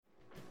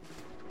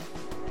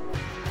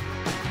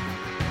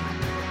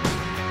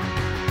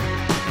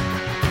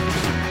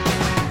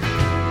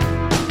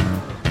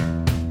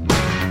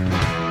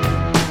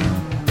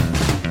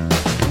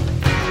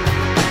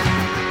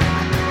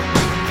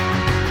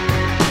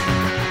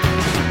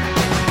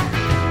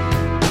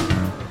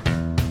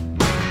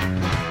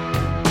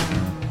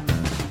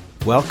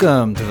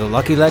Welcome to the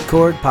Lucky Let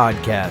Cord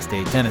Podcast,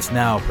 a Tennis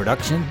Now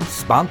production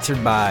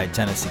sponsored by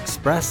Tennis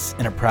Express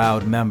and a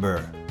proud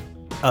member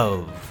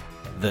of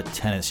the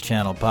Tennis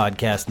Channel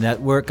Podcast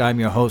Network. I'm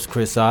your host,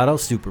 Chris Otto.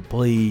 Super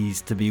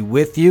pleased to be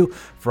with you.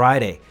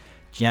 Friday,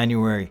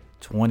 January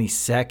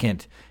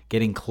 22nd,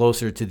 getting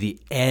closer to the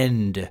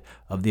end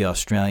of the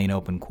Australian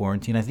Open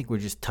quarantine. I think we're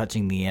just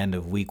touching the end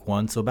of week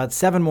one, so about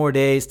 7 more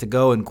days to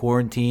go in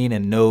quarantine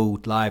and no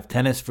live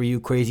tennis for you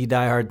crazy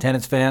diehard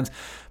tennis fans.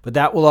 But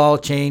that will all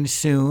change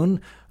soon.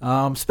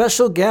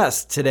 Special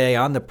guest today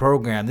on the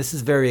program. This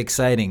is very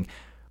exciting.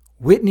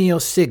 Whitney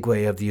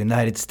Osuigwe of the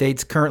United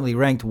States, currently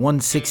ranked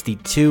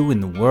 162 in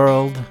the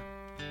world.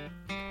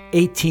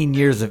 18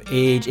 years of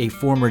age, a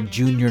former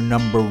junior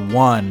number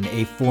one,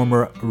 a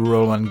former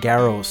Roland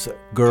Garros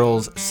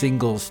girls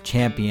singles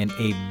champion,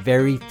 a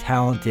very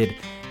talented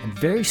and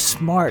very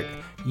smart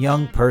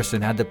young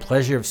person. Had the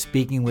pleasure of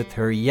speaking with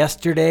her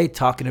yesterday,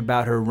 talking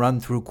about her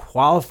run through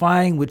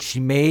qualifying, which she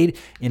made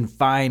in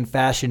fine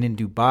fashion in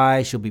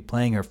Dubai. She'll be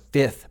playing her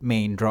 5th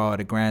main draw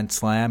at a Grand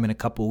Slam in a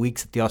couple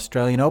weeks at the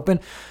Australian Open.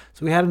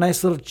 So we had a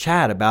nice little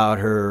chat about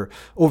her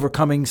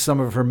overcoming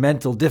some of her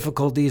mental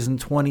difficulties in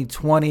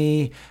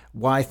 2020,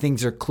 why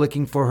things are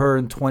clicking for her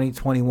in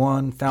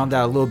 2021, found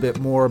out a little bit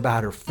more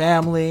about her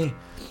family,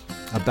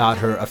 about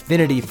her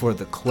affinity for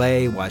the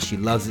clay, why she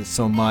loves it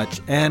so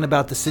much, and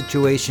about the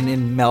situation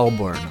in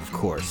Melbourne, of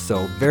course.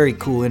 So very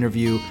cool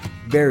interview,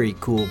 very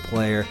cool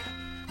player.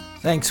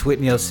 Thanks,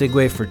 Whitney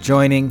Osuigwe, for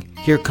joining.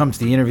 Here comes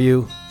the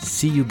interview.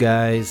 See you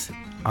guys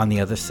on the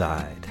other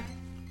side.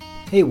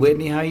 Hey,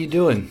 Whitney, how you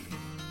doing?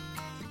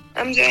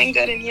 I'm doing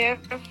good, and you?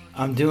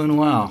 I'm doing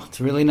well. It's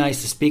really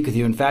nice to speak with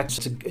you. In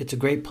fact, it's a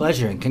great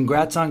pleasure, and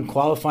congrats on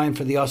qualifying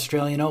for the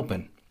Australian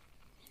Open.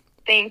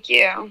 Thank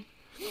you.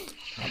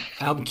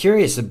 I'm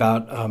curious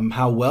about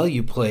how well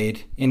you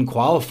played in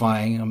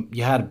qualifying.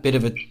 You had a bit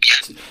of a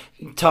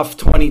tough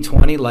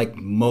 2020, like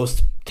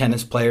most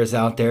tennis players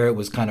out there. It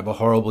was kind of a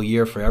horrible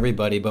year for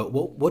everybody. But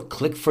what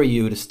clicked for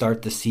you to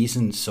start the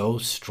season so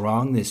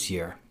strong this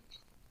year?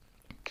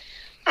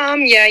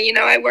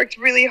 I worked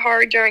really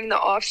hard during the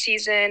off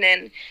season,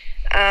 and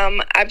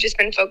I've just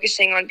been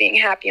focusing on being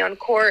happy on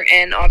court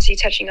and obviously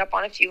touching up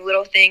on a few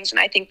little things, and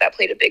I think that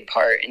played a big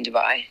part in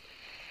Dubai.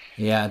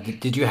 Yeah.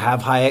 Did you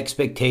have high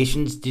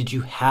expectations? Did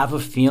you have a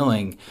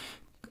feeling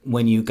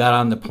when you got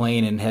on the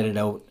plane and headed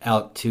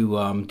out to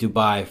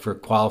Dubai for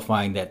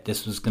qualifying that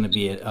this was going to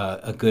be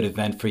a good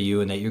event for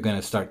you and that you're going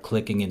to start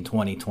clicking in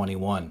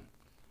 2021?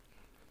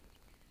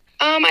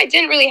 I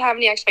didn't really have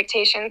any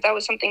expectations. That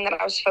was something that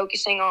I was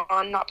focusing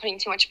on, not putting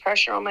too much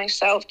pressure on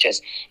myself,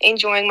 just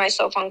enjoying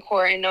myself on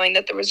court and knowing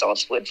that the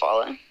results would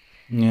follow.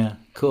 Yeah,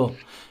 cool.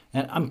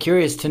 And I'm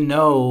curious to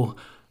know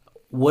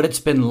what it's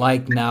been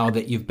like now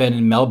that you've been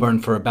in Melbourne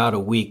for about a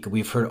week.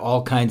 We've heard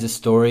all kinds of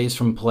stories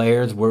from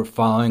players. We're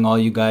following all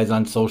you guys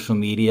on social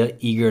media,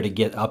 eager to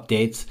get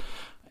updates.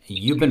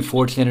 You've been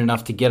fortunate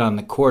enough to get on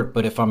the court,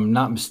 but if I'm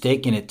not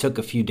mistaken, it took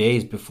a few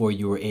days before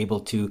you were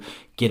able to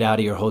get out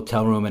of your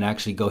hotel room and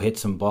actually go hit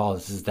some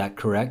balls. Is that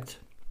correct?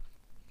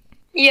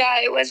 Yeah,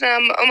 it was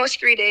almost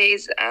 3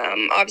 days.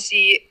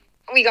 Obviously,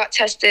 we got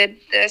tested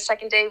the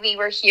second day we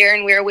were here,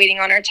 and we were waiting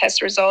on our test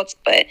results.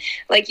 But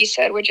like you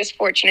said, we're just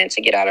fortunate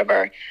to get out of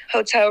our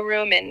hotel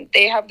room, and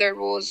they have their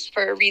rules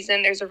for a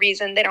reason. There's a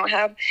reason they don't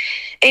have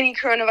any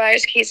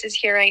coronavirus cases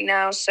here right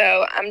now.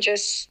 So I've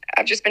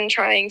just been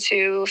trying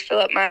to fill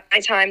up my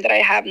time that I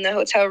have in the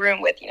hotel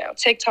room with,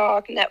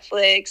 TikTok,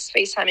 Netflix,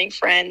 FaceTiming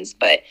friends.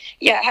 But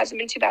yeah, it hasn't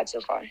been too bad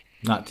so far.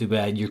 Not too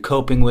bad. You're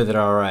coping with it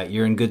all right.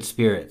 You're in good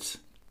spirits.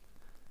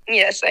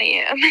 Yes, I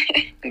am.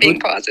 Being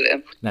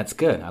positive. That's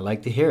good. I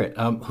like to hear it.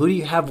 Who do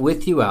you have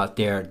with you out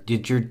there?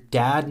 Did your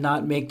dad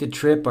not make the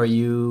trip? Are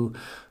you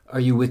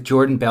with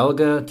Jordan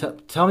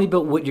Belga? Tell me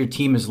about what your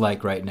team is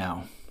like right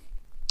now.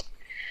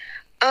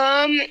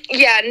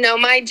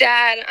 My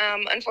dad,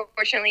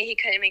 unfortunately, he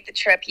couldn't make the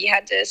trip. He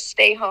had to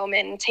stay home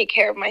and take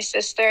care of my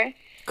sister.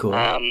 Cool.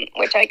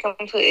 Which I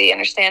completely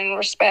understand and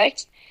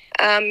respect.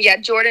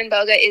 Jordan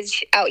Belga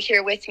is out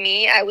here with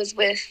me. I was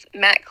with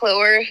Matt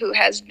Clower, who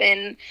has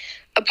been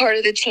a part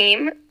of the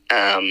team.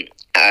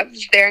 I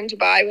was there in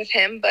Dubai with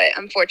him, but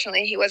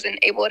unfortunately he wasn't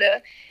able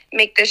to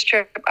make this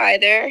trip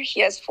either. He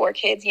has 4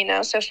 kids,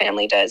 so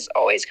family does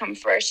always come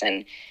first.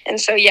 And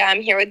so,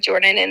 I'm here with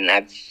Jordan, and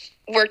I've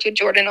worked with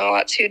Jordan a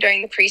lot too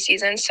during the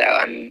preseason, so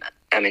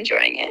I'm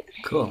enjoying it.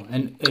 Cool.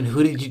 And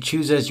who did you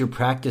choose as your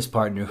practice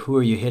partner? Who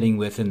are you hitting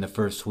with in the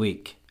first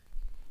week?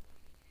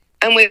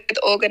 I'm with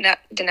Olga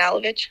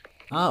Danalovic.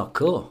 Oh,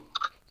 cool.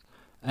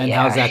 And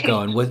how's that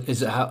going?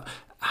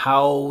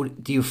 How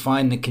do you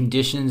find the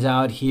conditions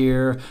out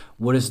here?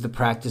 What has the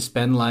practice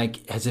been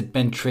like? Has it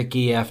been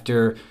tricky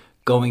after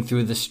going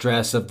through the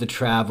stress of the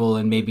travel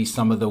and maybe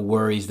some of the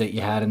worries that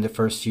you had in the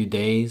first few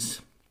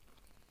days?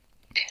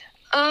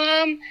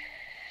 I've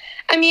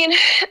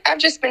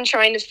just been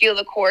trying to feel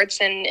the courts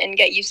and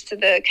get used to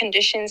the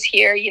conditions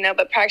here,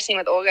 but practicing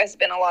with Olga has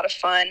been a lot of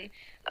fun.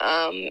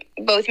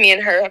 both me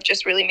and her have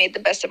just really made the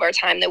best of our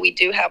time that we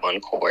do have on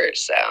court.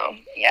 So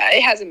yeah,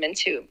 it hasn't been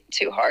too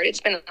hard.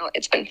 It's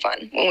been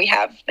fun when we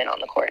have been on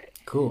the court.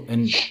 Cool.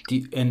 And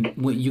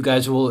you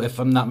guys will, if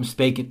I'm not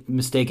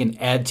mistaken,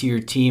 add to your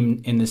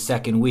team in the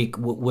second week.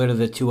 What are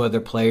the two other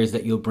players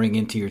that you'll bring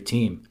into your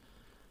team?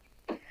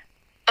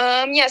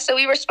 Yeah, so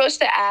we were supposed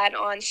to add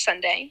on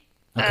Sunday.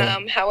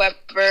 Okay.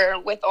 However,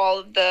 with all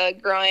of the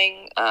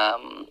growing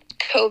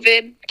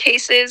COVID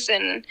cases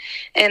and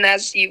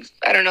as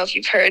I don't know if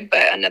you've heard,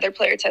 but another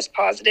player tested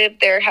positive,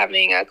 they're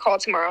having a call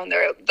tomorrow and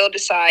they'll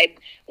decide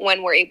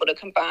when we're able to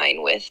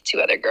combine with two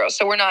other girls.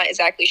 So we're not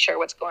exactly sure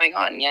what's going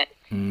on yet.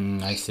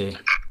 I see.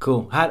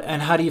 Cool.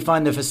 How do you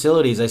find the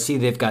facilities? I see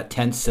they've got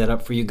tents set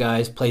up for you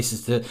guys,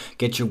 places to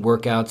get your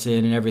workouts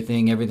in and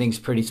everything. Everything's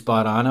pretty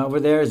spot on over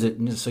there. Is it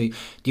so? Do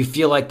you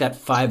feel like that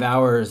 5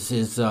 hours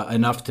is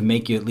enough to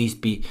make you at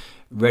least be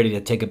ready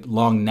to take a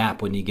long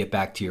nap when you get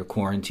back to your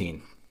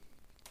quarantine?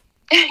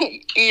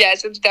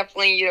 Yes, it's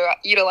definitely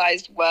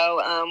utilized well.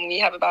 We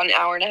have about an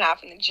hour and a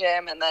half in the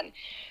gym and then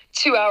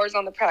 2 hours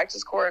on the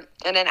practice court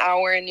and an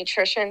hour in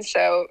nutrition.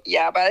 So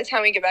yeah, by the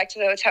time we get back to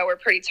the hotel, we're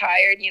pretty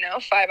tired.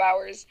 5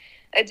 hours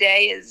a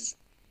day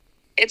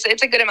it's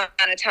a good amount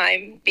of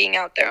time being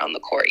out there on the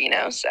court,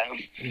 so.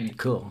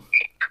 Cool.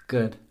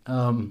 Good.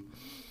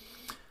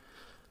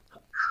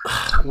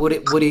 What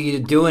are you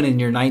doing in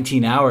your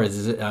 19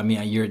 hours?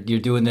 You're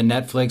doing the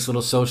Netflix,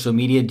 little social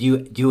media. Do you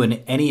do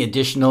any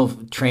additional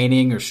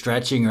training or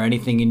stretching or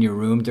anything in your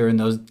room during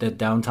that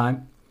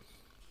downtime?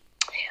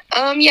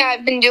 Yeah,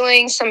 I've been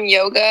doing some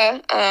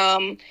yoga.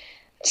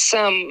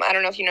 Some, I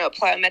don't know if you know what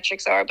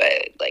plyometrics are,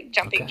 but like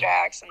jumping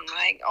jacks and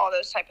like all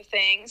those type of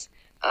things.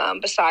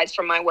 Besides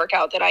from my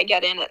workout that I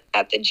get in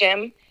at the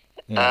gym.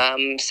 Yeah.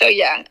 So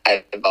yeah,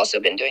 I've also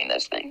been doing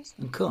those things.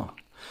 Cool.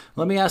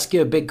 Let me ask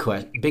you a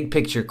big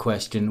picture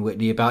question,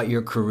 Whitney, about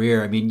your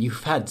career.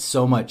 You've had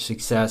so much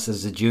success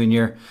as a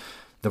junior.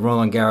 The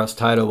Roland Garros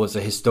title was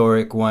a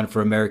historic one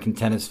for American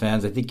tennis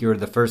fans. I think you were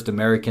the first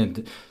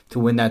American to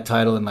win that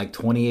title in like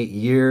 28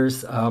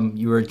 years.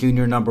 You were a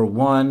junior number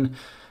one.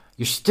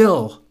 You're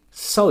still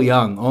so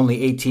young,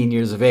 only 18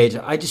 years of age.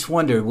 I just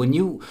wonder, when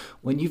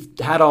you've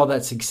had all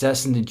that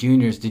success in the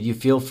juniors, did you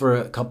feel for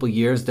a couple of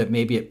years that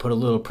maybe it put a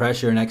little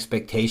pressure and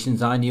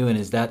expectations on you? And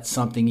is that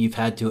something you've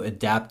had to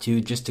adapt to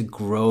just to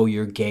grow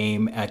your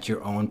game at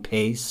your own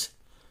pace?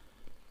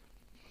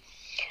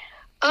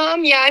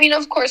 Yeah,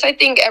 of course, I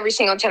think every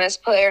single tennis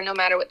player, no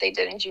matter what they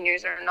did in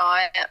juniors or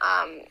not,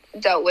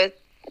 dealt with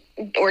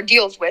or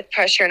deals with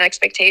pressure and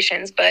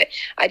expectations, but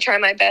I try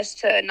my best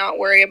to not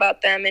worry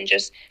about them and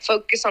just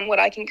focus on what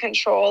I can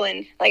control.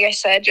 And like I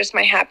said, just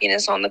my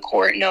happiness on the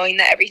court, knowing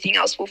that everything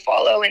else will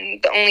follow.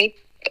 And the only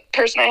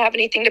person I have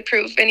anything to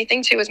prove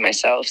anything to is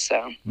myself.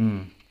 So.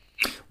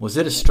 Was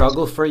it a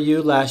struggle for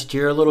you last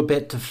year a little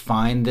bit to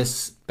find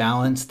this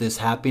balance, this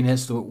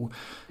happiness? Why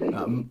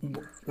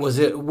was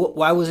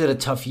it a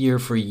tough year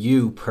for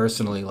you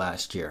personally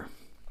last year?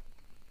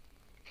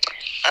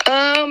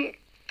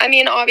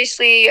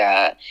 Obviously,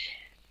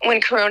 when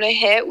Corona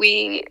hit,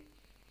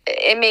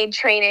 it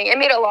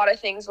made a lot of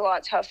things a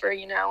lot tougher,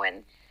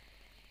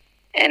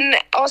 and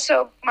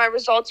also my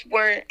results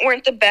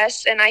weren't the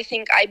best. And I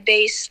think I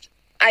based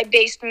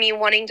me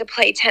wanting to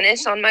play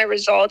tennis on my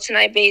results, and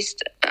I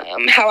based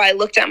how I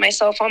looked at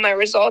myself on my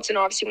results. And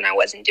obviously when I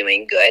wasn't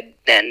doing good,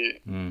 then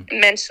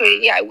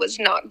mentally I was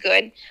not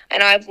good.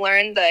 And I've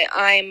learned that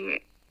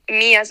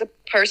me as a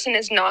person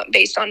is not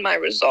based on my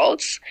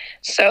results.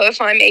 So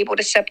if I'm able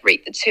to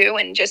separate the two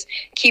and just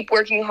keep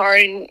working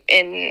hard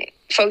and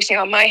focusing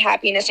on my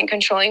happiness and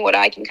controlling what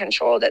I can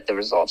control, that the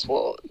results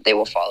will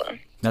follow.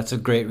 That's a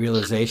great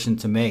realization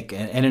to make,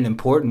 and an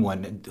important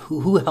one.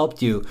 Who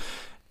helped you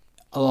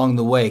along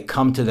the way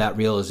come to that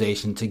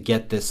realization, to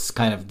get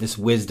this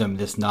wisdom,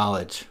 this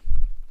knowledge?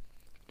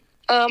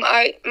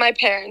 My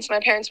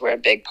parents were a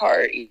big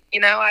part.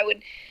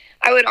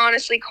 I would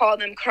honestly call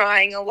them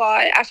crying a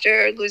lot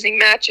after losing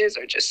matches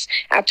or just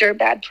after a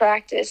bad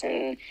practice.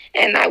 And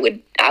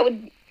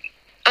I'm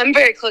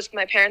very close to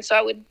my parents, so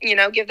I would,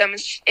 give them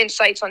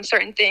insights on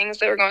certain things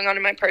that were going on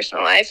in my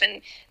personal life. And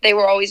they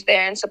were always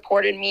there and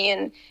supported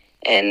me.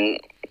 And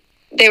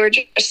they were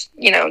just,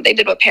 they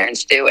did what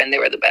parents do, and they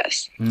were the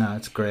best. No,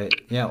 that's great.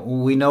 Yeah,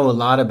 we know a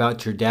lot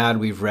about your dad.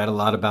 We've read a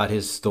lot about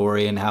his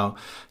story and how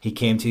he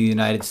came to the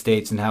United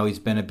States and how he's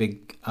been a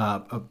big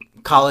a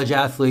college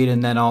athlete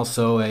and then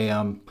also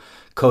a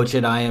coach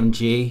at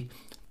IMG.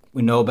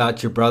 We know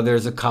about your brother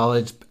as a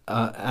college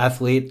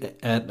athlete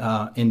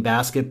in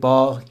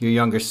basketball. Your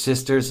younger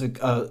sister's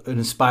an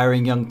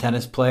aspiring young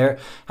tennis player.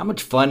 How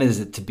much fun is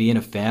it to be in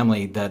a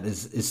family that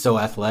is so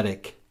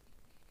athletic?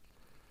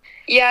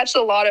 Yeah, it's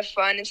a lot of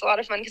fun. It's a lot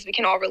of fun because we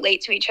can all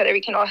relate to each other. We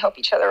can all help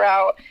each other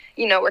out.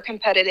 We're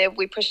competitive.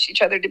 We push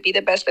each other to be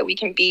the best that we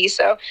can be.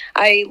 So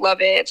I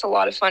love it. It's a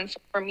lot of fun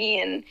for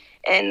me.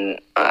 And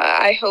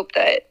I hope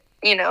that,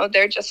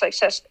 they're just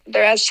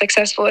they're as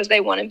successful as they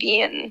want to be.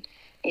 And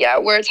yeah,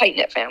 we're a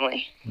tight-knit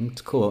family.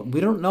 That's cool. We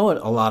don't know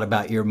a lot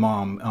about your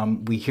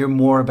mom. We hear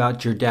more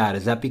about your dad.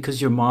 Is that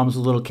because your mom's a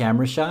little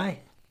camera shy?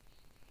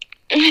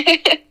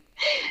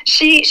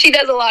 She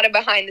does a lot of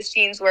behind the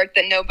scenes work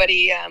that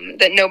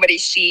nobody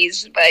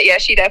sees. But yeah,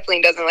 she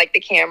definitely doesn't like the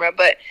camera.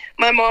 But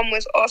my mom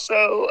was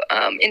also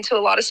into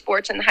a lot of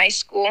sports in high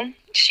school.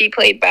 She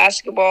played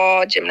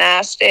basketball,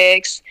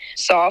 gymnastics,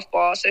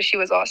 softball, so she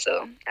was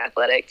also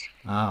athletic.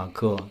 Oh,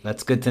 cool.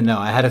 That's good to know.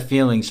 I had a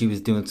feeling she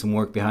was doing some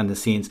work behind the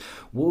scenes.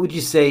 What would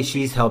you say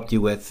she's helped you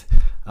with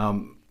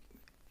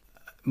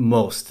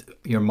most,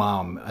 your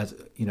mom, as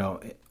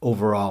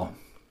overall?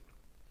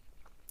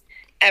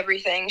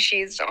 Everything.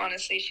 She's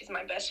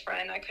my best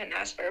friend. I couldn't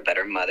ask for a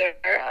better mother.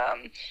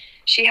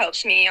 She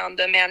helps me on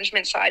the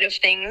management side of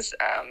things.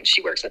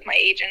 She works with my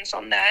agents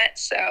on that.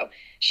 So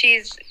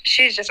she's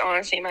just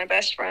honestly my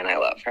best friend. I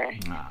love her.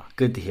 Oh,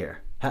 good to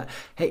hear.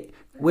 Hey,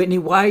 Whitney,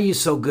 why are you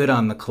so good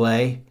on the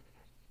clay?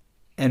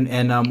 And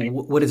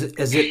what is it?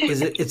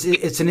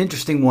 It's an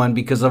interesting one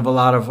because of a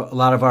lot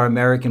of our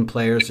American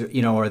players,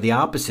 are the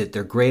opposite.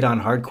 They're great on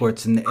hard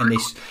courts and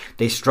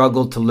they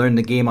struggle to learn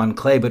the game on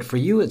clay. But for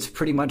you, it's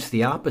pretty much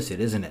the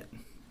opposite, isn't it?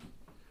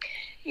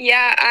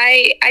 Yeah,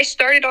 I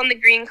started on the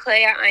green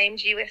clay at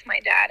IMG with my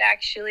dad,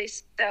 actually.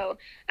 So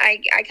I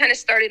kind of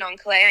started on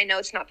clay. I know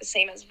it's not the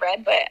same as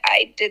red, but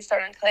I did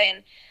start on clay,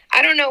 and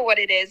I don't know what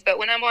it is, but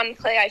when I'm on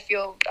clay, I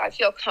feel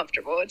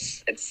comfortable.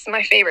 It's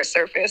my favorite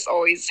surface,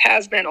 always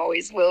has been,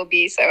 always will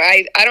be. So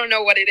I don't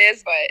know what it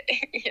is, but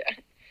yeah.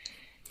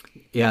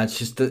 Yeah, it's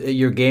just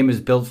your game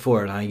is built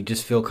for it. Huh? You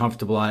just feel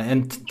comfortable on it.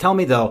 And tell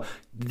me though,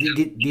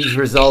 these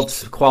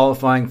results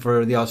qualifying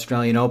for the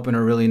Australian Open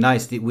are really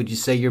nice. Would you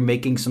say you're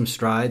making some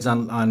strides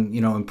on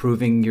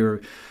improving your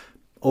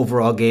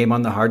overall game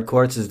on the hard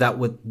courts? Is that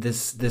what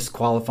this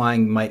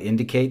qualifying might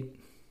indicate?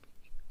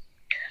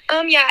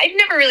 Yeah, I've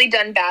never really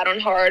done bad on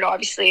hard.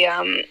 Obviously,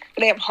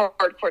 they have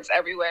hard courts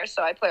everywhere,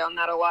 so I play on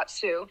that a lot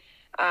too.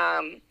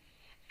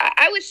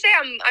 I would say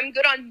I'm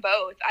good on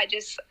both. I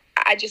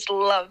just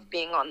love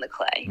being on the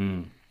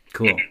clay.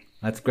 Cool,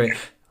 that's great.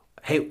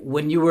 Hey,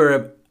 when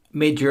you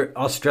made your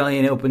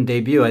Australian Open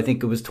debut, I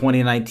think it was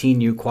 2019.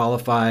 You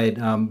qualified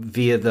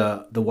via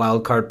the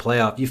wild card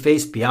playoff. You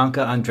faced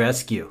Bianca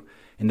Andreescu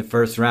in the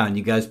first round.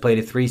 You guys played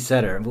a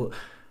 3-setter.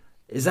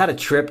 Is that a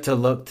trip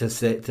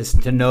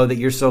to know that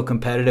you're so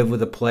competitive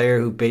with a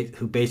player who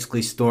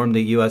basically stormed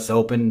the U.S.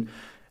 Open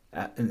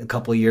a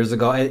couple of years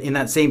ago in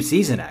that same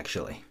season,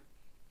 actually?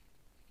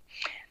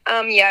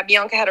 Yeah,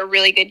 Bianca had a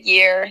really good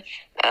year.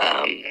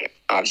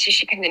 Obviously,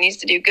 she continues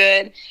to do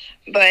good.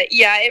 But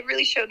yeah, it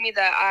really showed me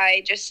that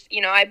I just,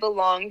 I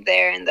belonged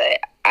there and that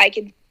I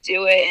could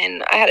do it.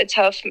 And I had a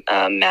tough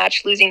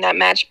match, losing that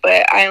match,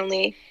 but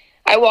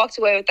I walked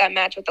away with that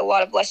match with a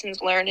lot of lessons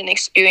learned and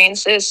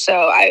experiences.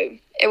 So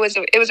it was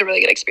a really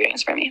good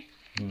experience for me.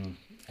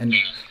 And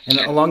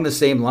along the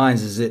same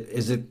lines,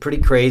 is it pretty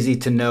crazy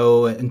to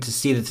know and to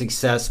see the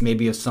success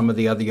maybe of some of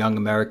the other young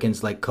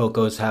Americans like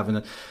Coco's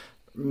having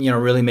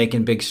really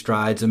making big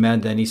strides.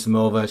 Amanda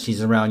Anisimova,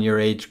 she's around your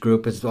age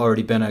group, has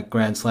already been a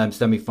Grand Slam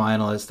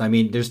semifinalist. I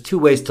mean, there's two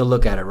ways to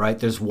look at it, right?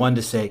 There's one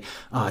to say,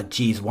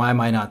 geez, why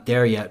am I not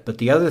there yet? But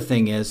the other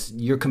thing is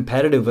you're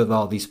competitive with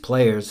all these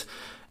players.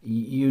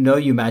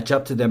 You match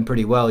up to them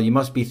pretty well. You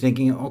must be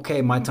thinking,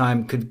 okay, my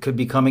time could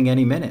be coming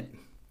any minute.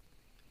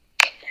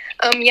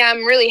 Yeah,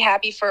 I'm really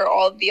happy for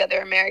all of the other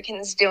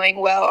Americans doing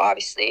well,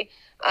 obviously.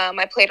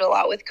 I played a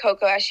lot with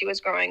Coco as she was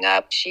growing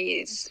up.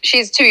 She's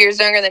 2 years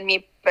younger than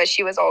me, but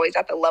she was always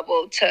at the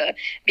level to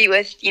be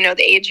with,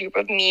 the age group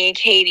of me,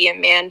 Katie,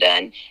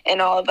 Amanda,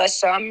 and all of us.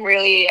 So I'm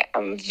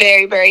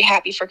very, very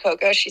happy for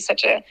Coco. She's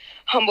such a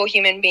humble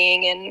human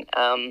being.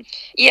 And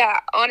yeah,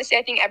 honestly,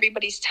 I think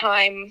everybody's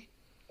time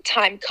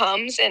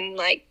comes, and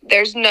like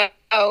there's my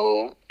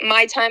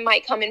time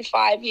might come in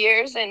 5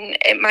 years and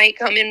it might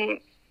come in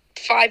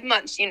 5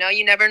 months,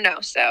 you never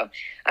know. So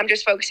I'm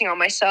just focusing on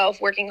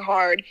myself, working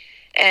hard,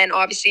 and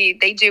obviously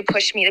they do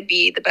push me to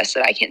be the best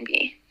that I can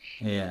be.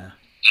 Yeah,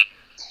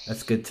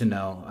 that's good to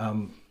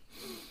know.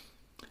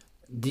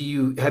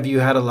 Have you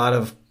had a lot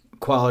of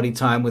quality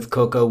time with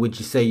Coco? Would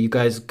you say you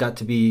guys got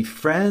to be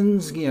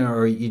friends,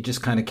 or you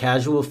just kind of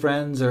casual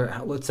friends, or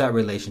what's that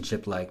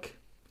relationship like?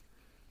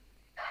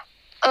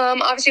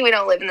 Obviously, we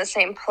don't live in the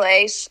same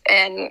place,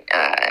 and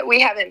we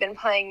haven't been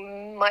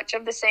playing much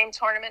of the same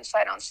tournaments, so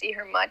I don't see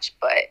her much.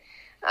 But,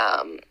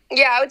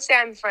 yeah, I would say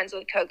I'm friends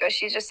with Coco.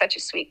 She's just such a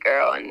sweet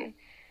girl, and,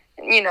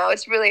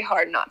 it's really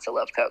hard not to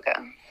love Coco.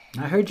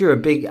 I heard you're a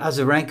big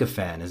Azarenka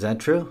fan. Is that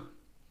true?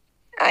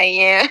 I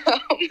am.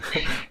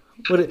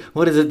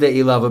 What is it that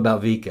you love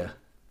about Vika?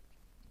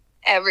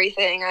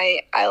 Everything.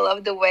 I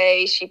love the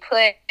way she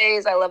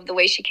plays. I love the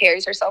way she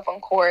carries herself on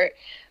court.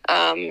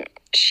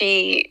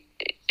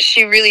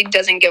 She really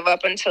doesn't give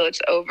up until it's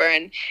over,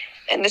 and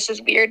this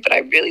is weird, but I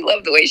really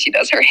love the way she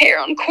does her hair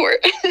on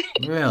court.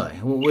 Really?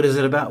 What is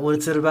it about?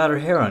 What's it about her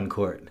hair on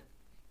court?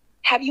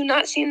 Have you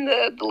not seen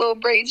the little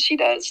braids she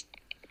does?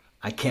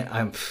 I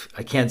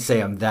can't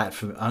say I'm that.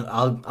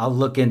 I'll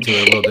look into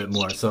it a little bit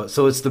more.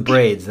 So it's the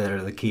braids that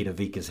are the key to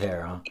Vika's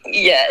hair, huh?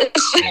 Yes.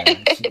 Yeah,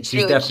 it's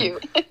really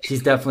cute.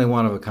 She's definitely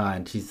one of a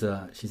kind. She's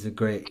a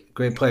great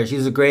player.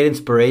 She's a great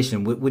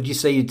inspiration. Would you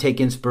say you take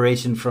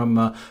inspiration from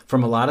a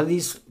lot of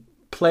these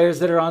players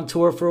that are on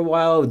tour for a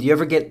while? Do you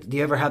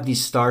ever have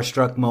these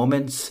starstruck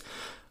moments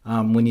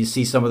when you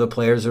see some of the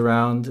players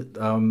around?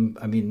 I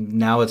mean,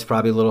 now it's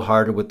probably a little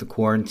harder with the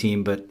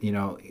quarantine, but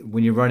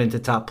when you run into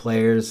top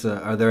players,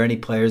 are there any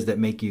players that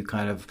make you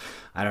kind of,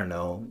 I don't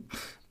know,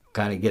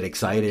 kind of get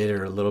excited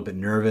or a little bit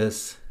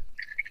nervous?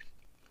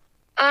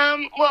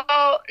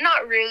 Well,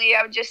 not really.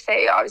 I would just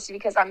say, obviously,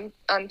 because I'm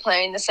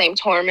playing the same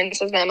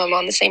tournaments as them, I'm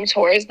on the same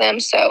tour as them,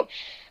 so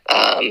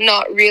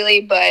not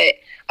really. But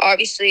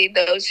obviously,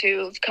 those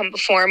who've come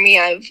before me,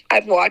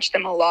 I've watched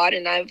them a lot,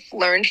 and I've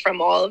learned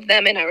from all of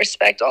them, and I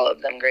respect all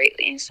of them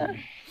greatly. So,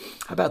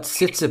 how about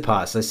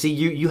Tsitsipas? I see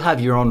you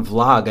have your own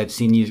vlog. I've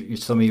seen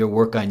some of your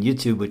work on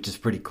YouTube, which is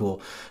pretty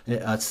cool.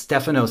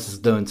 Stefanos is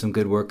doing some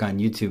good work on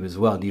YouTube as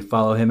well. Do you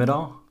follow him at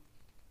all?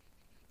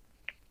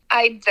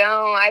 I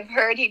don't. I've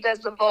heard he does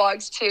the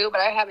vlogs too, but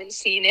I haven't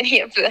seen any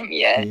of them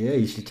yet. Yeah,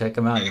 you should check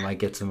him out. You might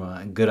get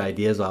some good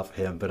ideas off of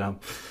him. But all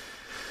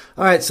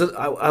right. So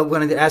I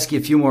wanted to ask you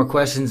a few more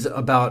questions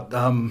about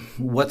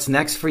what's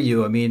next for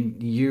you. I mean,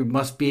 you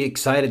must be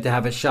excited to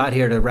have a shot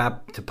here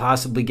to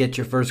possibly get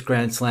your first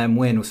Grand Slam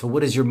win. So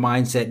what is your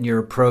mindset and your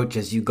approach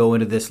as you go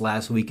into this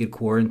last week of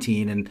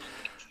quarantine? And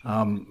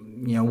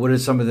what are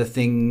some of the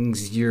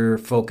things you're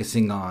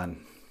focusing on?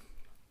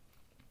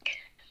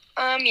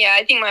 Yeah,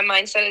 I think my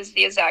mindset is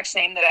the exact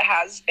same that it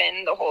has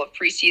been the whole of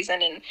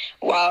preseason. And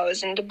while I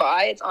was in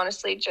Dubai, it's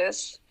honestly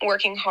just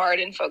working hard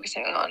and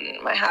focusing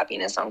on my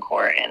happiness on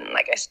court. And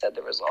like I said,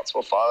 the results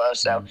will follow.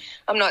 So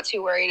I'm not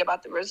too worried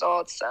about the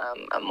results.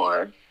 I'm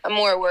more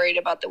worried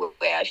about the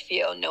way I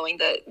feel, knowing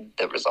that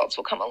the results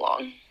will come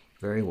along.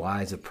 Very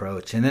wise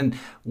approach. And then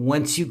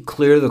once you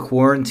clear the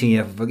quarantine,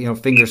 if,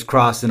 fingers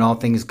crossed and all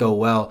things go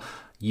well,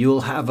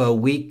 you'll have a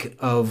week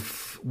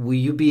of. Will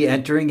you be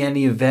entering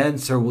any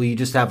events, or will you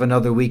just have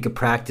another week of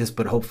practice,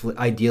 but hopefully,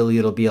 ideally,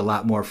 it'll be a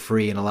lot more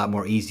free and a lot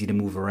more easy to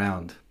move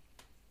around?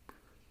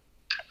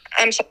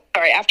 I'm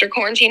sorry, after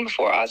quarantine,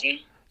 before Aussie?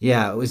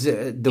 Yeah, it was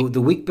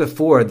the week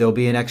before, there'll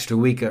be an extra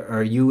week.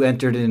 Are you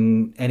entered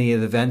in any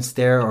of the events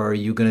there, or are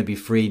you going to be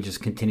free and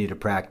just continue to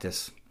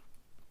practice?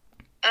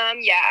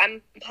 Yeah,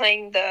 I'm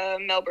playing the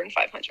Melbourne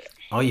 500.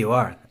 Oh, you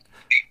are?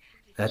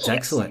 That's yes.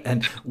 Excellent.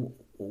 And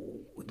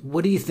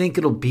what do you think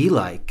it'll be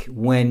like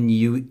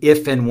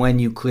if and when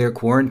you clear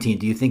quarantine?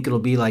 Do you think it'll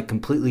be like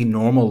completely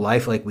normal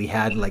life like we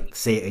had, like,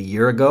 say, a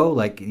year ago?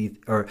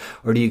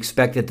 Or do you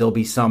expect that there'll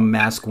be some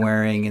mask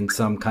wearing and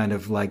some kind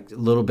of like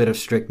little bit of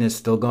strictness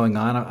still going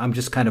on? I'm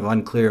just kind of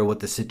unclear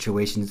what the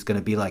situation is going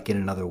to be like in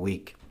another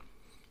week.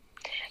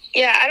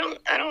 Yeah,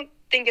 I don't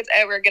think it's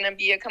ever going to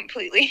be a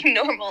completely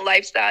normal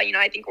lifestyle.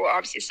 I think we're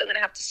obviously still going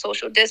to have to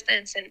social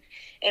distance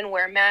and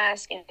wear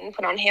masks and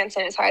put on hand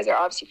sanitizer,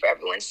 obviously for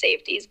everyone's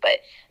safeties.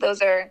 But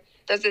those are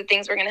the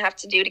things we're going to have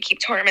to do to keep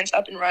tournaments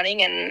up and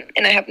running,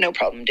 and I have no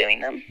problem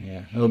doing them.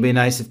 Yeah, it'll be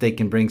nice if they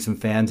can bring some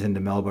fans into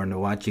Melbourne to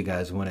watch you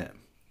guys win it.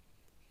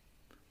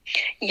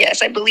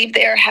 Yes, I believe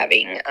they are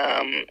having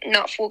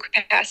not full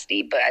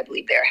capacity, but I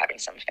believe they are having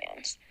some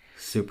fans.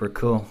 Super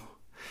cool.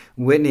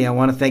 Whitney, I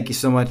want to thank you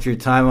so much for your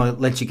time. I'll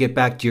let you get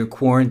back to your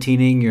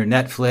quarantining, your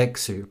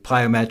Netflix, or your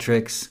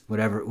plyometrics,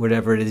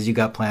 whatever it is you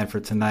got planned for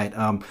tonight.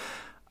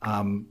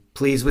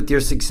 Pleased with your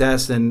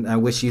success, and I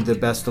wish you the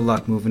best of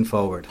luck moving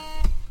forward.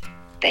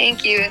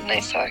 Thank you. It's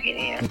nice talking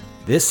to you.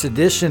 This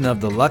edition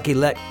of the Lucky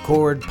Let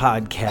Cord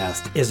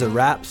podcast is a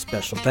wrap.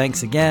 Special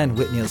thanks again,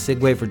 Whitney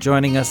Osuigwe, for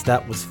joining us.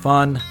 That was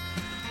fun.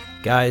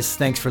 Guys,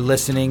 thanks for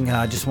listening.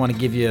 I just want to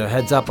give you a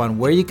heads up on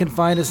where you can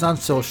find us on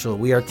social.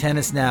 We are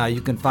Tennis Now.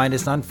 You can find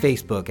us on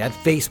Facebook at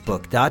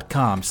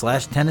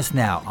facebook.com/Tennis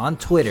Now, on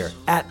Twitter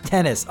at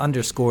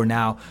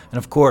 @tennis_now, and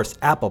of course,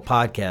 Apple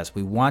Podcasts.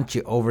 We want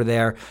you over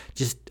there.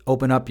 Just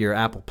open up your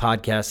Apple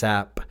Podcasts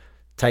app,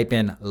 type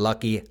in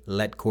Lucky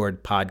Let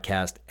Cord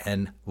podcast,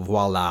 and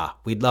voila.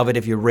 We'd love it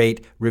if you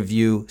rate,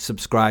 review,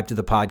 subscribe to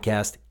the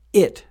podcast.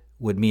 It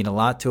would mean a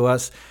lot to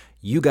us.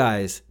 You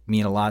guys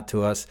mean a lot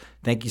to us.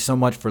 Thank you so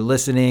much for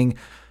listening.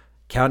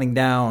 Counting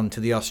down to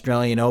the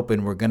Australian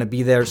Open. We're going to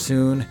be there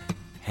soon.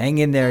 Hang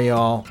in there,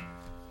 y'all.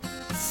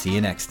 See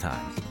you next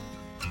time.